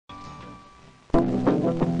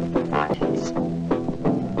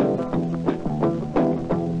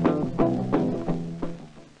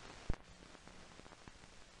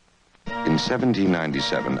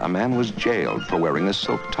1797, a man was jailed for wearing a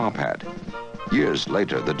silk top hat. Years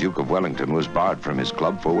later, the Duke of Wellington was barred from his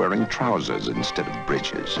club for wearing trousers instead of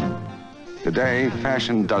breeches. Today,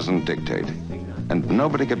 fashion doesn't dictate, and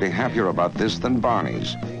nobody could be happier about this than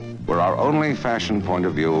Barney's, where our only fashion point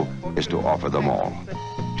of view is to offer them all.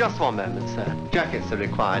 Just one moment, sir. Jackets are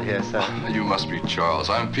required here, sir. You must be Charles.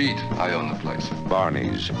 I'm Pete. I own the place.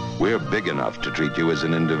 Barney's, we're big enough to treat you as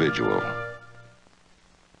an individual.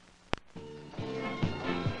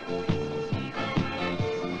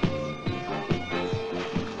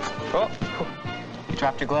 Oh, you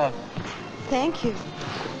dropped your glove. Thank you.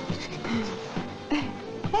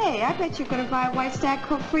 Hey, I bet you're going to buy a White Stag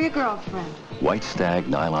coat for your girlfriend. White Stag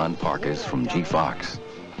nylon parkas from G. Fox.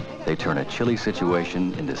 They turn a chilly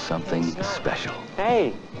situation into something special.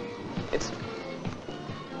 Hey, it's...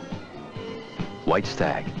 White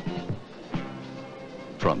Stag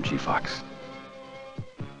from G. Fox.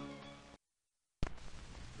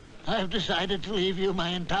 I've decided to leave you my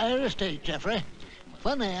entire estate, Jeffrey.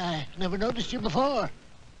 Funny, I never noticed you before.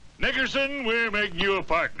 Nickerson, we're making you a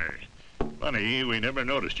partner. Funny, we never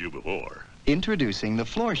noticed you before. Introducing the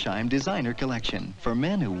Florsheim Designer Collection for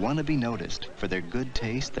men who want to be noticed for their good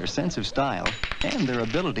taste, their sense of style, and their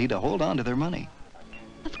ability to hold on to their money.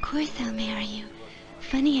 Of course I'll marry you.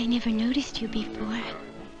 Funny, I never noticed you before.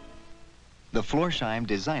 The Florsheim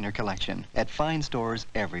Designer Collection at fine stores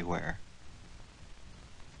everywhere.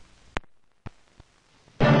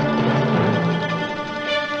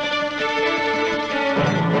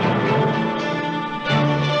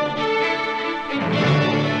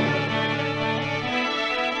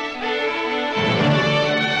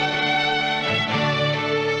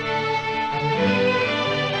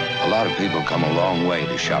 A lot of people come a long way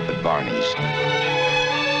to shop at Barney's.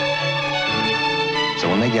 So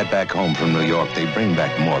when they get back home from New York, they bring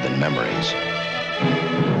back more than memories.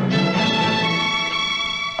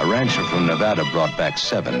 A rancher from Nevada brought back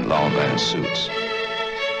 7 Lanvin suits.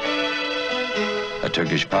 A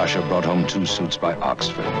Turkish pasha brought home 2 suits by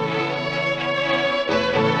Oxford.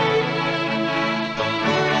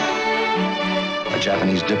 A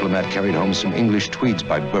Japanese diplomat carried home some English tweeds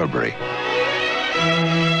by Burberry.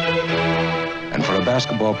 And for a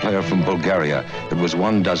basketball player from Bulgaria, it was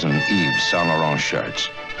 1 dozen Yves Saint Laurent shirts.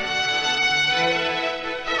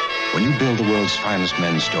 When you build the world's finest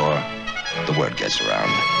men's store, the word gets around.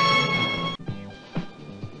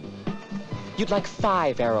 You'd like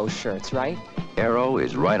 5 Arrow shirts, right? Arrow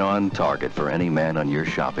is right on target for any man on your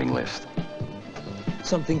shopping list.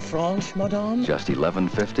 Something franche, madame? Just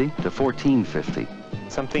 $11.50 to $14.50.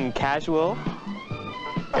 Something casual?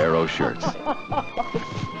 Arrow shirts.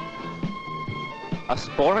 A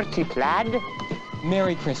sporty plaid?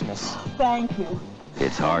 Merry Christmas. Thank you.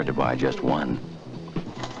 It's hard to buy just one.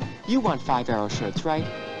 You want 5 Arrow shirts, right?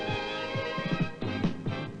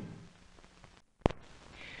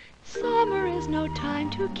 Summer is no time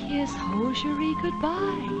to kiss hosiery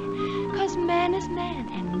goodbye, 'cause man is man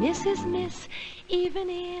and miss is miss, even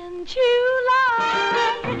in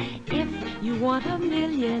July. If you want a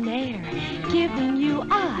millionaire giving you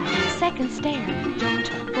a second stare, don't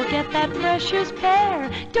forget that precious pair.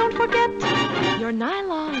 Don't forget your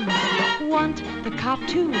nylon. Want the cop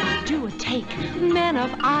to do a take. Men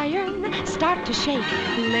of iron start to shake.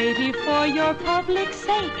 Lady, for your public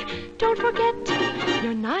sake, don't forget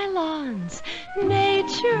your nylons.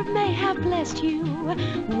 Nature may have blessed you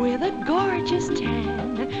with a gorgeous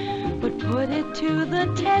tan, but put it to the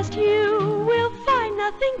test, you will find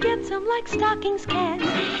nothing gets them like stockings can.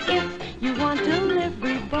 If you want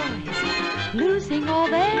delivery boys losing all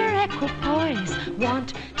their equipoise,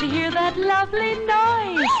 want to hear that lovely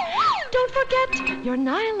noise, don't forget your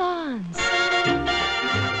nylons.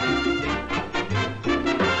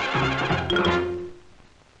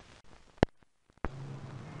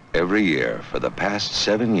 Every year for the past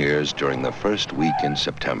 7 years during the first week in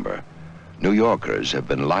September, New Yorkers have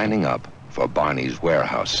been lining up for Barney's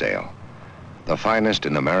warehouse sale. The finest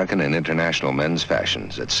in American and international men's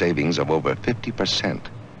fashions at savings of over 50%.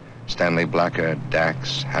 Stanley Blacker,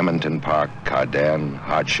 Dax, Hamilton Park, Cardin,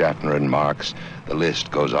 Hart Schaffner and Marx, the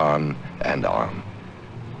list goes on and on.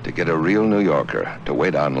 To get a real New Yorker to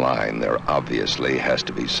wait online, there obviously has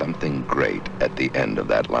to be something great at the end of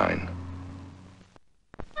that line.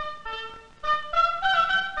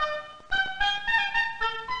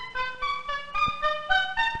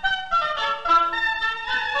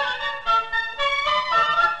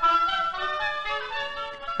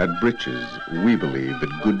 At Britches, we believe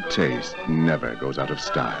that good taste never goes out of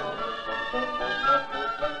style.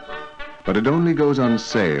 But it only goes on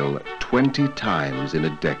sale 20 times in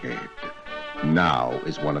a decade. Now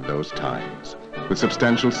is one of those times. With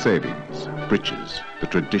substantial savings, Breeches, the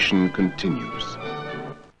tradition continues.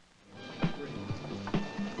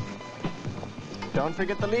 Don't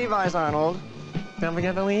forget the Levi's, Arnold. Don't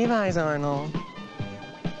forget the Levi's, Arnold.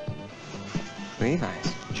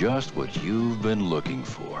 Levi's. Just what you've been looking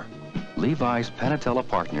for. Levi's Panatella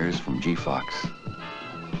Partners from G. Fox.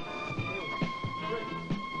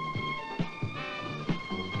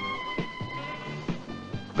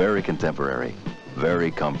 Very contemporary,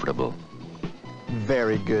 very comfortable.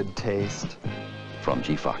 Very good taste. From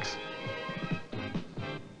G. Fox.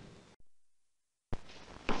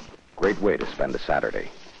 Great way to spend a Saturday.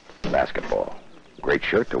 Basketball. Great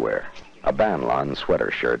shirt to wear. A Banlon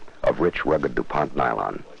sweater shirt of rich, rugged DuPont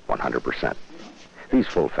nylon, 100%. These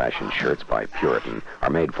full-fashion shirts by Puritan are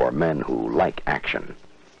made for men who like action.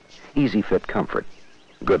 Easy fit comfort.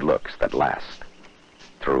 Good looks that last.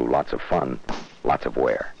 Through lots of fun, lots of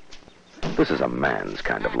wear. This is a man's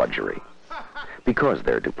kind of luxury. Because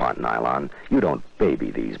they're DuPont nylon, you don't baby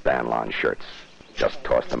these Banlon shirts. Just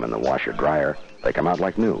toss them in the washer-dryer, they come out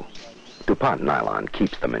like new. DuPont nylon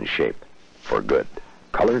keeps them in shape. For good.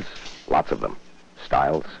 Colors, lots of them.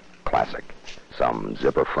 Styles, classic. Some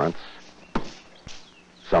zipper fronts.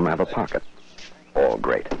 Some have a pocket. All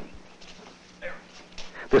great.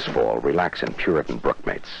 This fall, relax in Puritan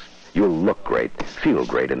Brookmates. You'll look great, feel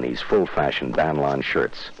great in these full-fashion Banlon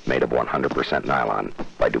shirts made of 100% nylon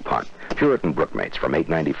by DuPont. Puritan Brookmates from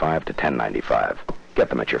 $8.95 to $10.95. Get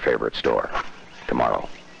them at your favorite store. Tomorrow.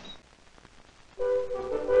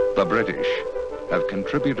 The British have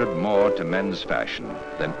contributed more to men's fashion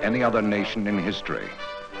than any other nation in history.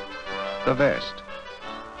 The vest,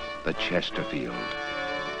 the Chesterfield,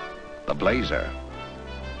 the blazer,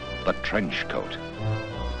 the trench coat,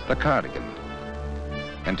 the cardigan.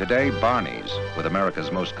 And today, Barney's, with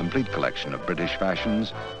America's most complete collection of British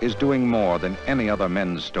fashions, is doing more than any other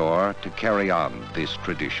men's store to carry on this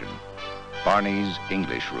tradition. Barney's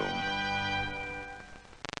English Room.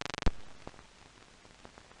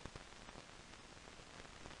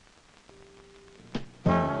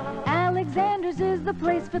 Alexander's is the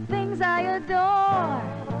place for things I adore.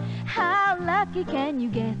 How lucky can you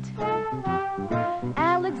get?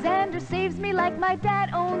 Alexander saves me like my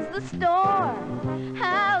dad owns the store.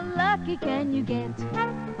 How lucky can you get?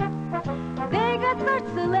 They got such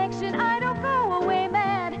selection, I don't go away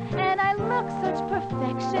mad. And I look such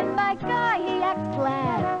perfection, my guy, he acts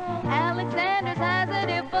glad. Alexander's has it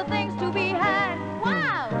if for things to be had.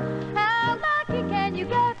 Wow! How lucky can you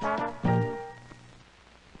get?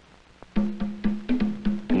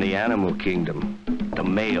 In the animal kingdom, the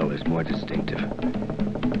male is more distinctive.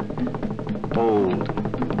 Bold,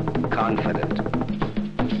 confident,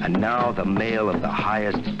 and now the male of the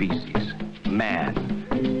highest species, man,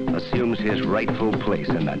 assumes his rightful place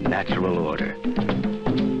in the natural order.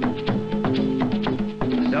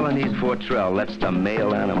 Celanese Fortrell lets the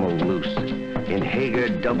male animal loose in Hager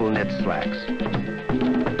double knit slacks.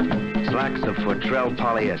 Slacks of Fortrell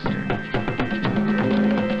polyester.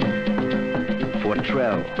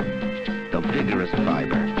 Fortrell, the vigorous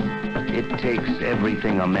fiber. It takes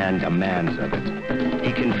everything a man demands of it.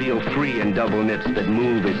 He can feel free in double knits that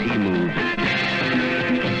move as he moves.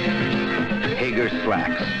 Hager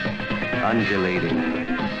slacks, undulating,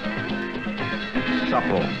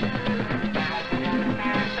 supple,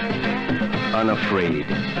 unafraid.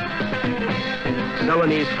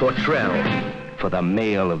 Celanese Fortrell for the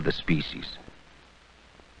male of the species.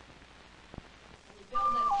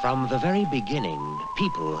 From the very beginning,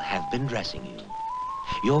 people have been dressing you.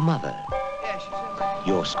 Your mother.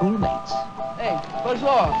 Your schoolmates. Hey, what's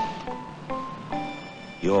wrong?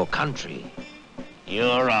 Your country.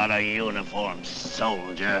 You're out of uniform,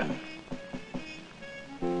 soldier.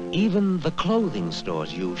 Even the clothing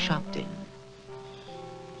stores you shopped in.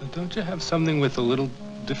 Don't you have something with a little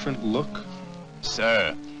different look?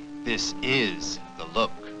 Sir, this is the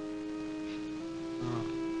look.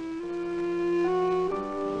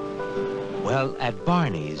 Well, at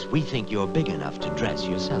Barney's, we think you're big enough to dress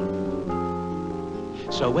yourself.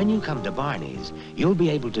 So when you come to Barney's, you'll be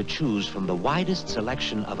able to choose from the widest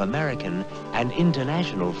selection of American and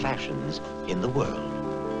international fashions in the world.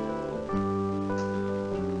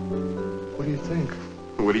 What do you think?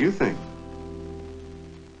 What do you think?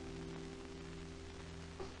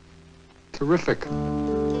 Terrific.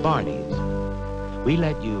 Barney's. We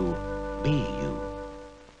let you be you.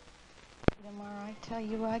 Tomorrow, I tell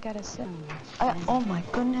you, I gotta sit. Oh my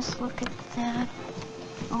goodness, look at that.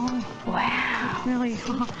 Oh, wow. It's really.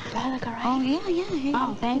 Do I look all right? Oh, yeah. Hey,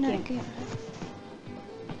 Oh, thank you.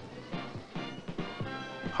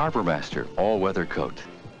 Harbormaster all-weather coat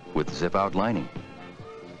with zip-out lining.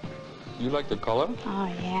 You like the color?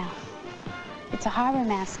 Oh, yeah. It's a Harbor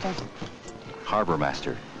Master. Harbor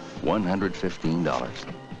Master, $115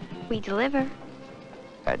 We deliver.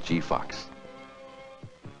 at G. Fox.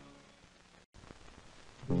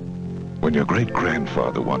 When your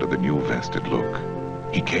great-grandfather wanted the new vested look,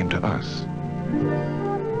 he came to us.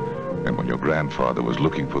 And when your grandfather was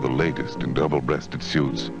looking for the latest in double-breasted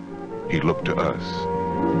suits, he looked to us.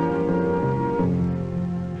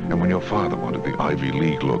 And when your father wanted the Ivy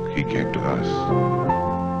League look, he came to us.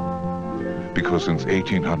 Because since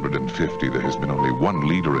 1850, there has been only one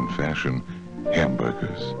leader in fashion,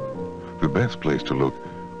 hamburgers. The best place to look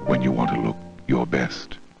when you want to look your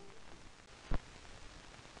best.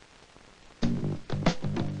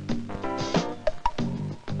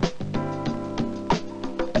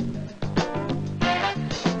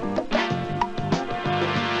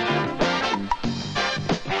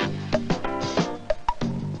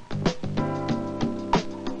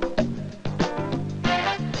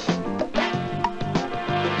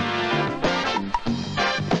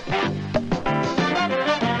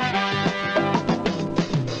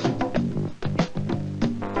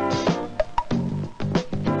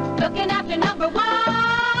 Looking after number one.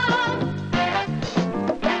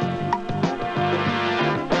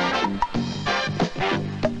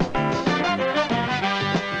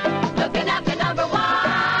 Looking after number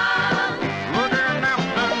one. Looking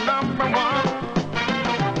after number one.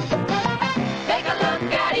 Take a look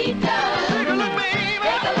at each other. Take a look, baby.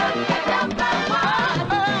 Take a look at number one.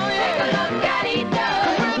 Oh, yeah. Take a look at each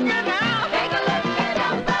other. Take a look at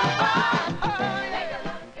number one. Take a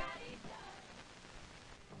look at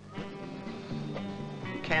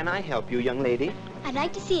each Can I help you, young lady? I'd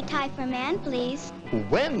like to see a tie for a man, please.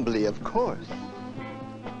 Wembley, of course.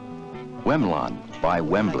 Wemlon by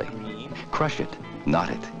Wembley. Crush it, knot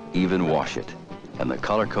it, even wash it. And the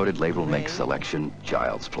color-coded label makes selection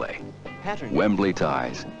child's play. Pattern. Wembley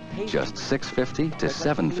ties, just $6.50 to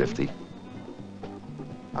 $7.50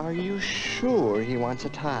 Are you sure he wants a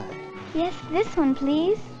tie? Yes, this one,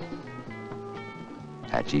 please.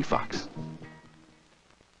 at G. Fox.